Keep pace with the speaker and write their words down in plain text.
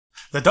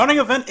The Dawning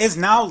event is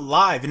now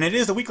live, and it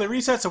is the weekly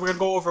reset, so we're going to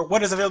go over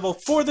what is available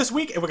for this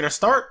week, and we're going to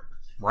start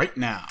right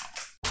now.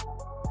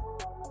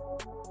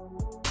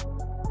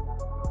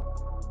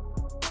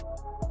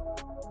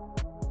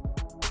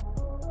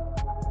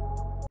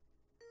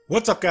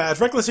 What's up guys,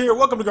 Reckless here,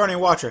 welcome to Guardian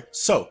Watcher.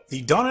 So,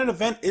 the Dawning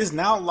event is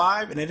now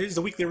live, and it is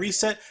the weekly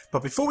reset,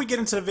 but before we get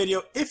into the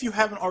video, if you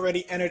haven't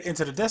already entered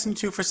into the Destiny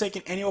 2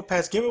 Forsaken Annual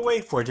Pass giveaway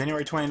for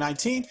January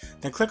 2019,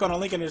 then click on the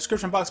link in the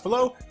description box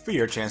below for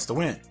your chance to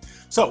win.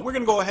 So, we're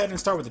going to go ahead and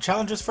start with the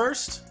challenges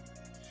first.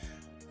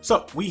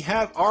 So, we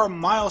have our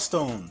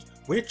Milestones,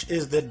 which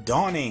is the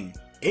Dawning,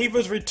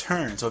 Ava's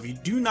return. So if you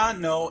do not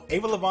know,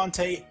 Ava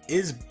Levante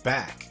is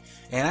back.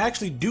 And I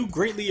actually do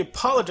greatly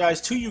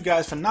apologize to you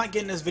guys for not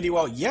getting this video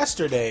out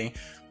yesterday,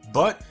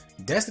 but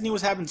Destiny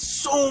was having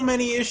so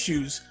many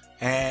issues,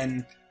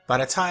 and by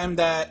the time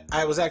that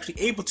I was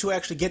actually able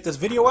to get this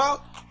video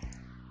out,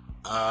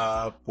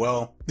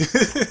 well,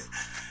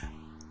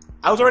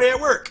 I was already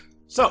at work,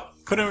 so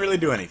couldn't really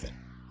do anything.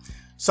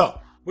 So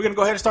we're gonna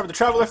go ahead and start with the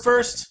Traveler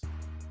first.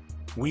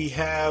 We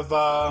have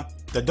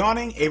the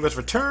Dawning, Ava's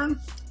return,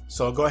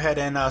 so go ahead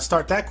and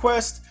start that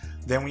quest.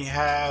 Then we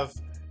have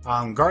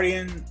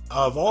Guardian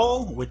of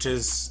All, which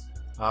is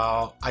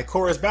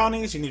Ikora's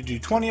bounties. You need to do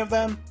 20 of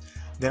them.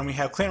 Then we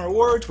have Clan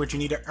Rewards, which you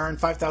need to earn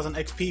 5,000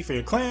 XP for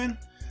your clan.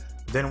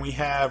 Then we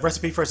have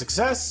Recipe for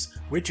Success,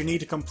 which you need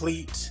to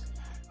complete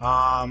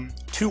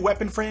 2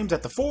 weapon frames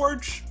at the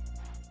Forge.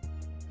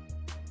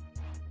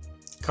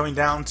 Coming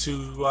down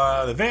to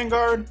the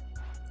Vanguard,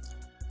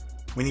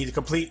 we need to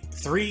complete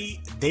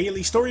 3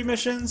 daily story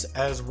missions,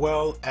 as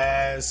well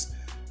as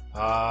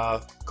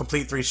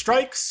complete 3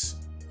 strikes.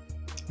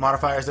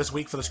 Modifiers this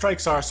week for the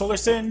strikes are Solar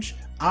Singe,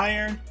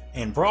 Iron,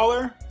 and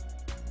Brawler.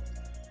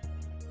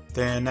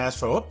 Then as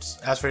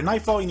for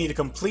Nightfall, you need to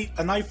complete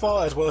a Nightfall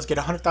as well as get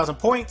 100,000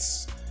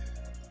 points.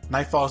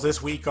 Nightfalls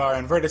this week are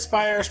Inverted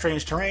Spire,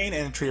 Strange Terrain,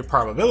 and Tree of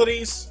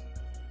Probabilities.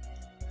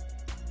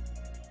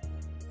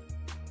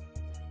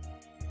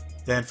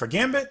 Then for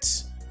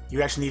Gambit,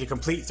 you actually need to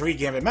complete 3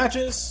 Gambit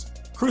matches.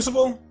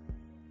 Crucible,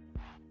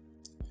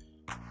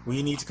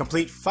 we need to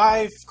complete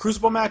 5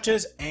 Crucible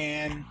matches,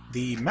 and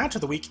the match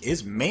of the week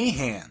is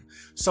Mayhem.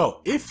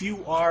 So if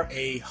you are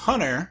a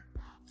hunter,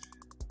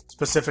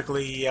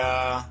 specifically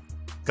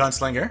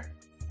Gunslinger,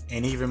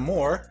 and even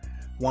more,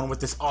 one with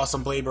this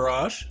awesome Blade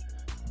Barrage,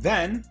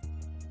 then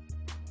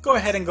go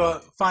ahead and go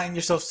find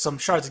yourself some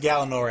Shards of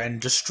Galanor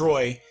and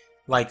destroy,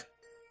 like,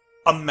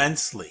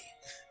 immensely.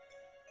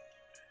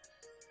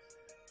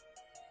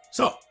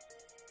 So,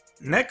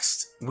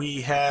 next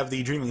we have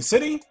the Dreaming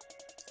City.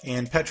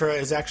 And Petra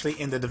is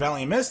actually in the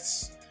Devalian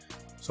Mists.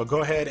 So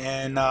go ahead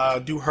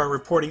and do her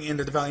reporting in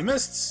the Devalian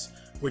Mists,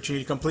 which you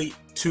need to complete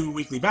 2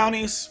 weekly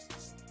bounties.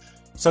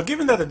 So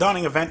given that the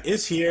Dawning event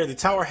is here, the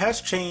tower has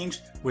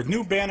changed with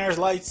new banners,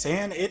 lights,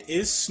 and it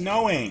is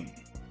snowing.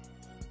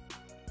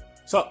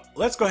 So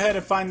let's go ahead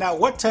and find out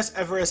what test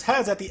Eververse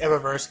has at the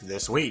Eververse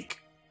this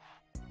week.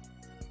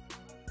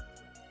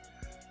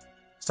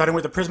 Starting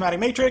with the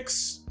Prismatic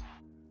Matrix,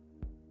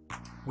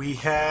 we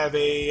have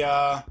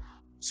a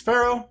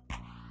Sparrow.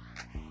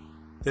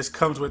 This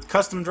comes with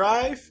custom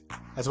drive,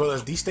 as well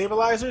as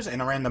destabilizers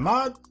and a random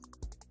mod.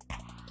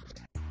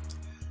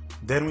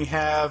 Then we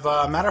have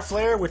Matter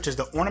Flare, which is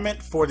the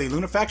ornament for the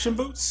Lunafaction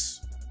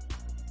boots.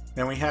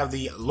 Then we have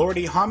the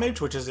Lordy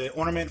Homage, which is the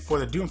ornament for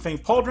the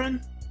Doomfang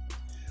Pauldron.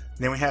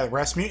 Then we have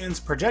Rasmutin's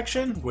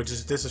Projection, which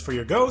is for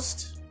your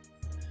Ghost.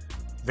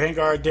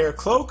 Vanguard Dare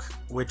Cloak,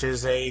 which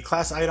is a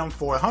class item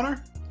for a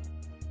Hunter.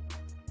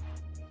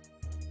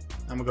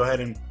 I'm gonna go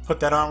ahead and put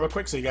that on real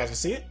quick so you guys can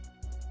see it.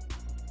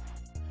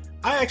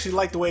 I actually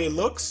like the way it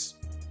looks.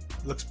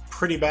 It looks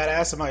pretty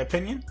badass in my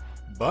opinion,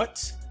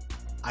 but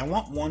I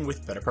want one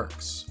with better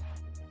perks.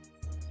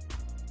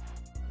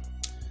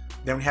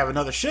 Then we have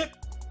another ship,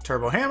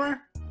 Turbo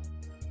Hammer,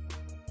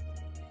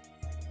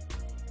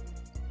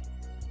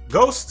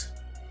 Ghost,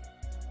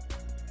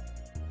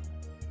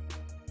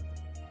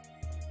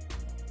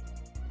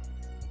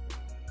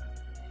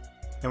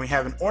 then we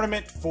have an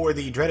ornament for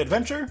the Dread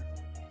Adventure,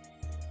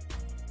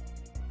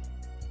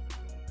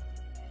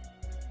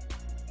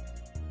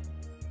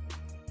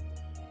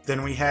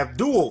 then we have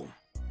Duel.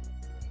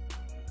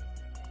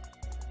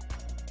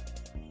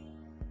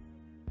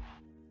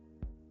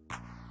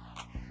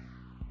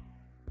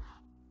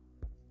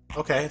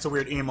 Okay, it's a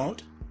weird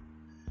emote.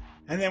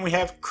 And then we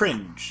have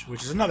Cringe,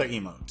 which is another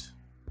emote.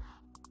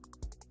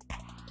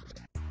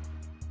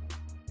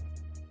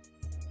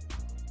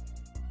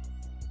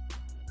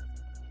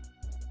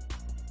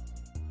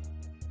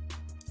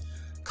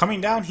 Coming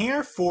down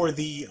here for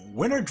the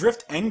Winter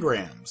Drift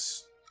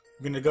Engrams.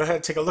 We're going to go ahead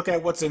and take a look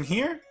at what's in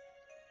here.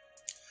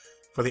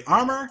 For the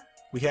armor,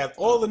 we have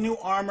all the new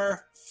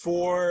armor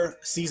for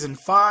Season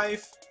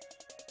 5.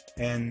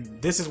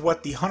 And this is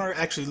what the Hunter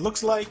actually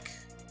looks like.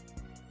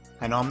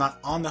 I know I'm not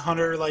on the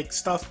Hunter like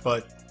stuff,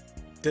 but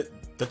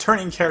the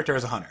turning character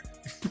is a Hunter.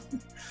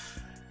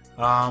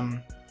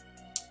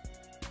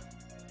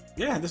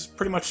 Yeah, this is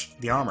pretty much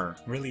the armor.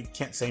 Really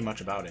can't say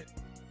much about it.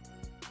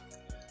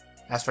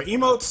 As for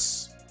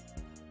emotes,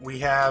 we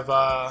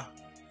have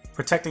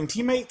protecting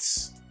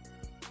teammates.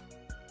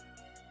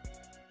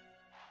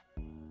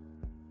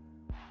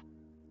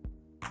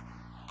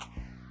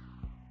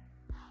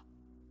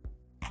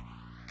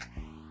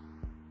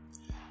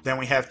 Then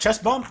we have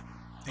chest bump,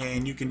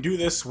 and you can do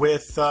this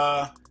with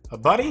a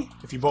buddy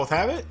if you both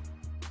have it.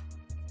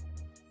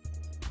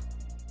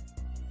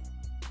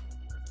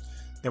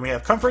 Then we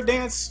have comfort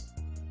dance.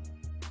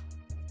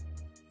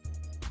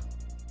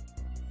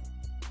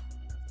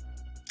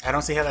 I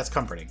don't see how that's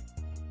comforting.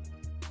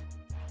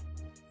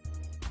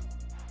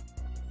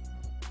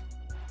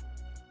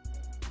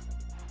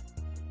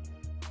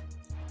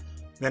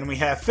 Then we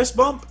have fist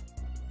bump.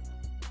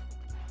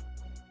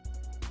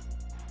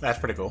 That's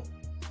pretty cool.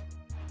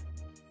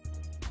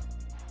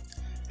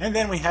 And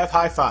then we have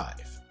high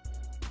five.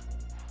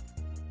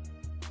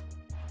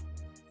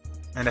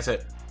 And that's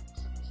it.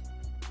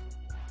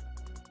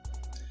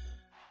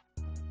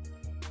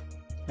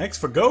 Next,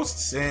 for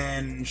ghosts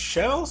and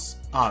shells,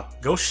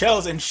 ghost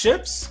shells and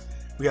ships,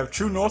 we have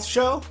True North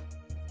Shell.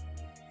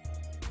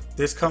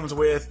 This comes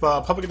with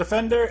Public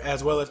Defender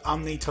as well as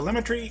Omni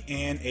Telemetry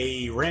and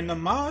a random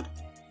mod.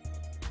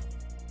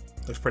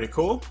 Looks pretty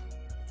cool.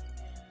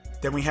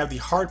 Then we have the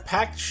Hard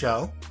Packed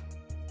Shell.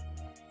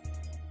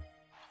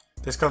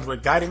 This comes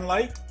with Guiding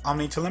Light,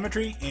 Omni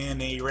Telemetry,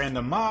 and a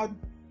random mod.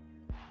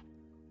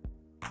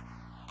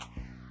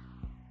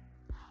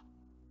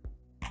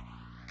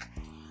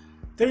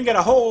 Then we got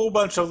a whole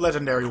bunch of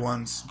legendary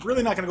ones.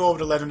 Really not going to go over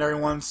the legendary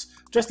ones,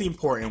 just the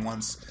important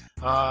ones.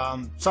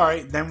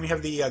 Sorry, then we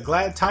have the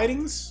Glad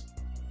Tidings.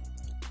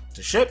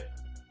 The ship.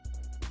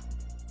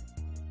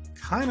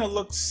 Kind of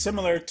looks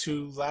similar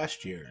to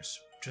last year's,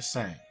 just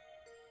saying.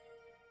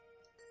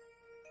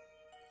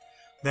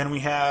 Then we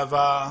have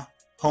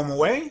Home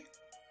Away.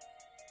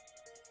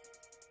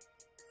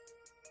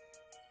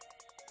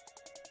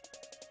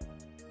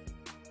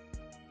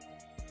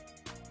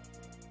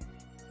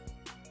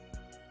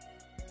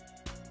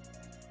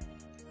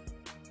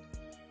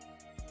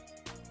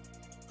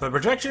 For the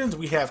projections,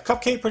 we have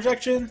Cupcake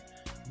Projection,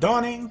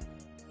 Dawning,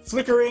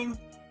 Flickering,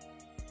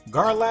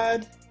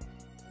 Garlad,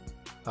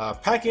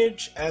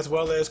 Package, as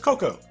well as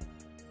Cocoa.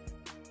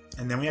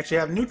 And then we actually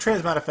have new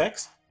transmog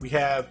effects. We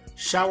have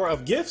Shower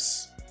of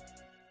Gifts.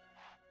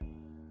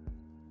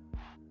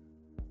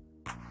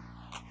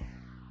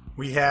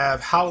 We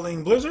have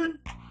Howling Blizzard.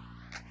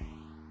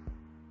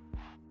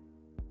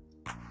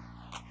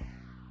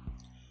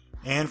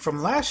 And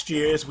from last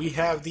year's, we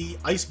have the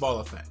Ice Ball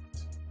effect.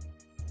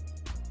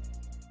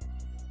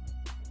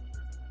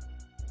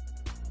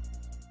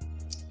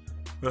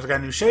 We also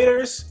got new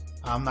shaders.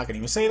 I'm not going to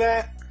even say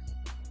that.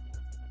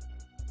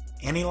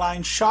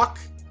 Anyline Shock.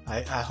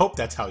 I hope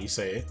that's how you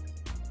say it.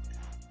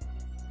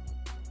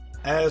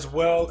 As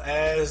well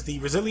as the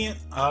Resilient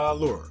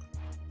Lure.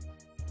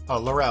 Oh,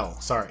 Laurel,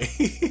 sorry.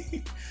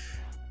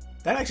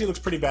 That actually looks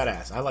pretty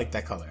badass. I like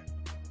that color.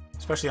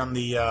 Especially on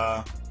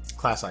the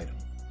class item.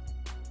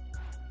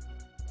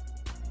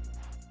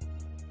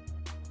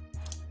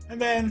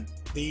 And then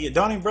the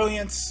Dawning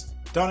Brilliance,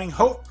 Dawning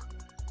Hope,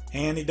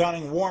 and the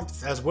Dawning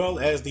Warmth, as well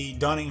as the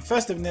Dawning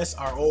Festiveness,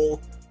 are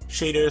all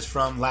shaders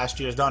from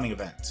last year's Dawning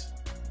event.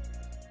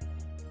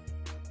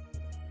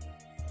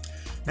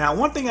 Now,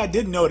 one thing I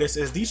did notice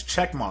is these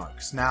check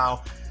marks.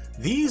 Now,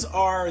 these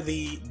are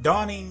the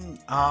Dawning,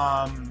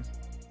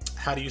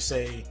 how do you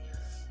say,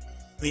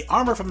 the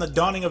armor from the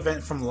Dawning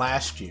event from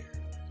last year.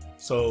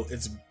 So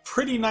it's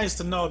pretty nice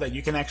to know that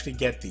you can actually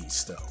get these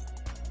still.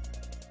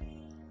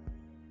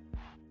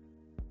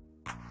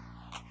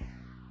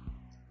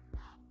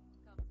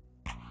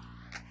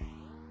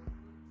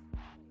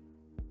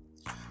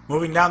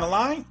 Moving down the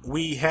line,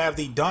 we have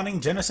the Dawning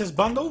Genesis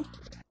bundle.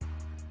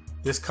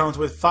 This comes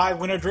with 5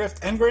 Winter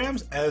Drift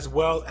engrams, as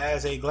well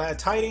as a Glad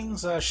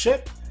Tidings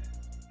ship,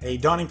 a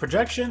Dawning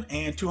Projection,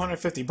 and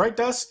 250 Bright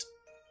Dust.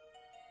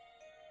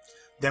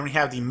 Then we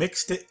have the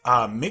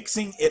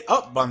Mixing It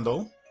Up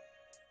bundle.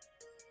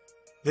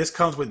 This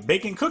comes with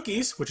Bacon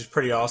Cookies, which is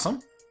pretty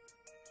awesome.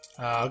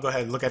 I'll go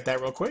ahead and look at that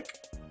real quick.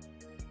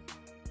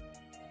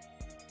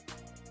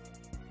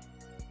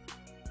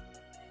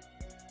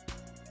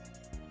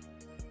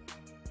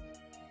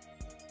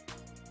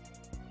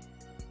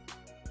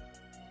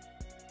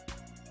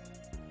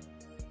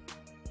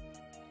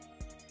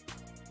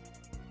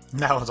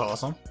 That was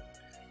awesome.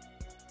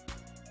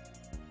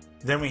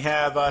 Then we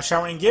have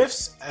Showering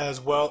Gifts,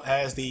 as well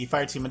as the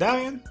Fire Team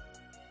Medallion.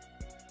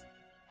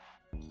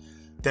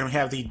 Then we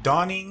have the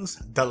Dawning's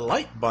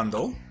Delight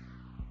bundle.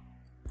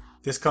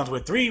 This comes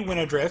with 3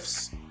 Winter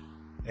Drifts,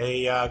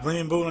 a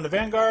Gleaming Boon in the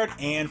Vanguard,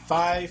 and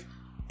 5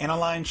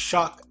 Aniline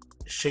Shock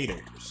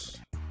shaders.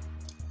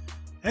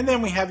 And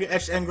then we have your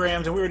etched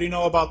engrams, and we already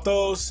know about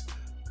those.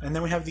 And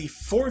then we have the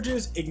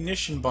Forge's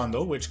Ignition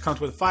bundle, which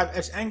comes with 5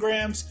 etched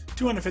engrams,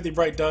 250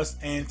 Bright Dust,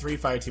 and 3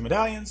 Fire Team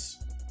Medallions.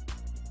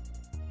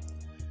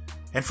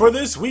 And for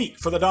this week,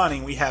 for the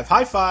Dawning, we have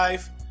High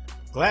Five,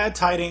 Glad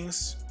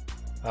Tidings,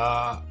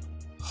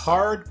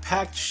 Hard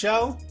Packed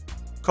Shell,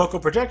 Cocoa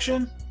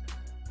Projection.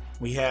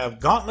 We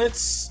have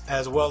Gauntlets,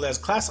 as well as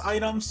class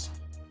items.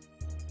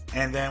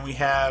 And then we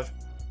have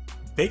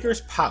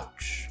Baker's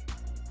Pouch,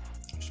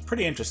 which is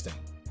pretty interesting.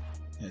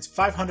 And it's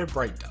 500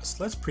 Bright Dust.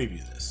 Let's preview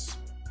this.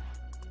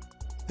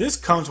 This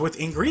comes with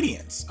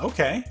ingredients.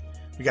 Okay.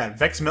 We got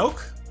Vex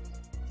Milk,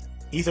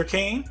 Ether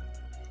Cane,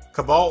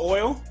 Cabal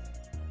Oil.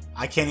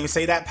 I can't even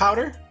say that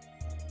powder.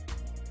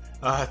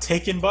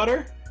 Taken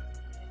Butter.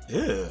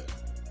 Ew.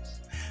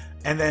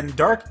 And then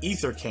Dark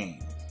Ether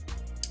Cane.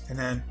 And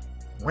then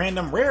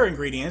random rare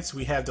ingredients.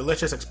 We have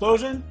Delicious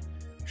Explosion,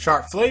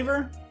 Sharp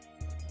Flavor,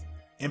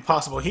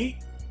 Impossible Heat,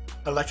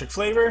 Electric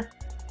Flavor,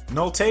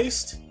 Null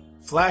Taste,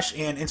 Flash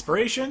and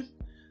Inspiration,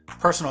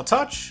 Personal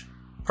Touch,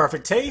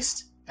 Perfect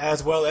Taste,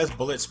 as well as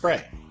Bullet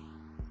Spray.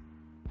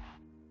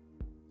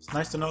 It's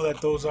nice to know that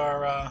those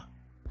are,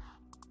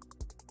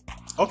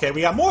 okay,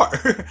 we got more!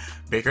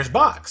 Baker's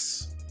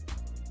Box.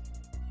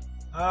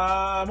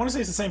 I want to say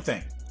it's the same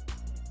thing.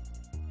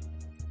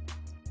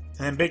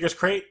 And then Baker's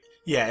Crate.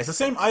 Yeah, it's the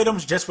same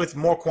items, just with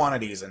more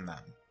quantities in them.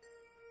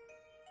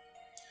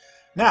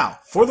 Now,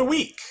 for the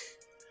week,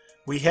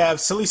 we have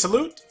Silly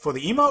Salute for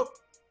the emote.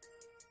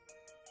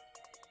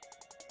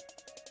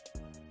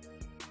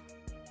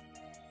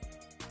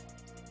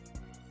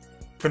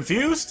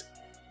 Confused?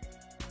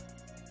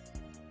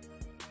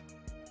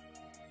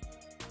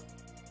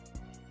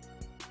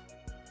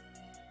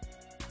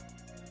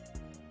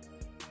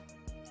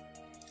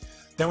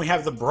 Then we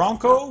have the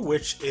Bronco,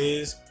 which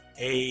is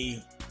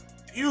a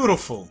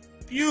beautiful,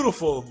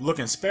 beautiful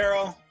looking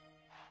Sparrow.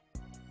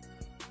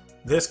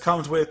 This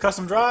comes with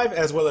custom drive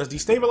as well as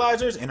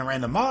destabilizers and a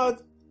random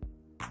mod.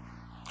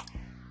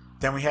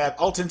 Then we have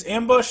Alton's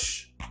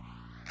Ambush,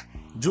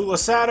 Jewel of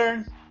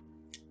Saturn,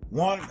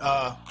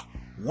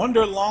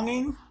 Wonder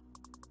Longing,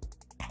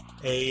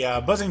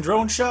 a Buzzing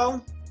Drone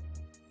Shell,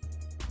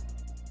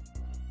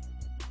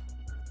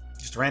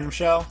 just a random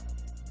shell,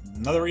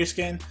 another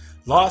reskin,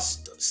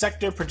 Lost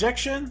Sector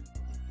Projection,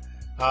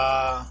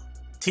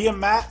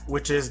 Tiamat,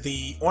 which is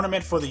the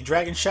ornament for the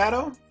Dragon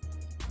Shadow.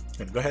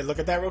 Gonna go ahead and look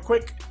at that real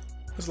quick.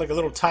 Looks like a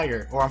little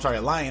tiger, or I'm sorry,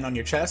 a lion on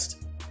your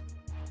chest.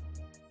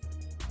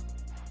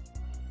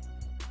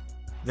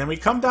 Then we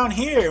come down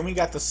here and we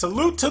got the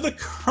Salute to the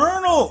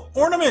Colonel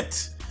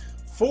ornament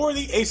for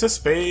the Ace of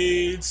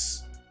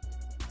Spades.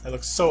 That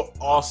looks so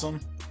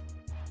awesome.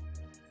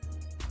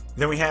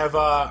 Then we have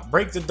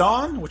Break the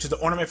Dawn, which is the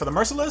ornament for the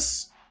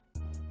Merciless.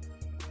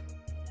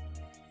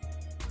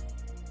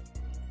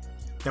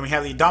 Then we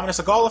have the Dominus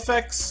of Gaul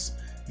effects,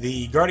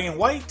 the Guardian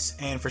White,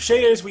 and for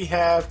shaders we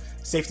have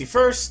Safety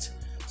First,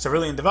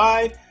 Cerulean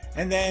Divide,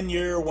 and then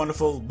your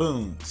wonderful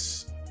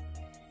boons.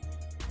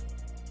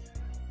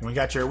 And we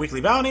got your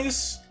weekly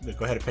bounties.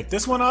 Go ahead and pick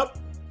this one up.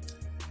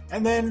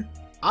 And then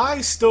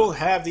I still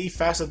have the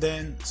Faster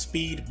Than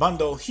Speed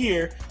bundle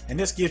here, and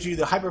this gives you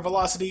the Hyper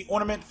Velocity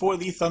ornament for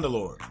the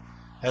Thunderlord,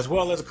 as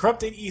well as a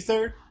Corrupted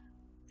Ether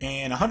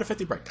and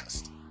 150 Bright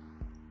Dust.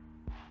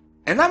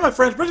 And that, my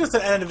friends, brings us to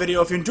the end of the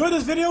video. If you enjoyed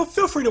this video,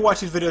 feel free to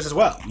watch these videos as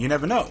well. You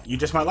never know, you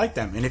just might like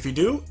them. And if you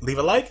do, leave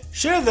a like,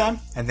 share them,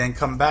 and then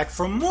come back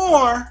for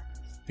more,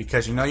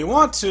 because you know you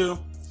want to.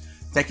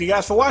 Thank you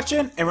guys for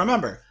watching, and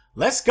remember,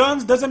 less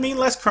guns doesn't mean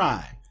less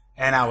crime.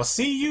 And I will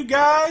see you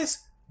guys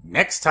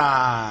next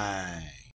time.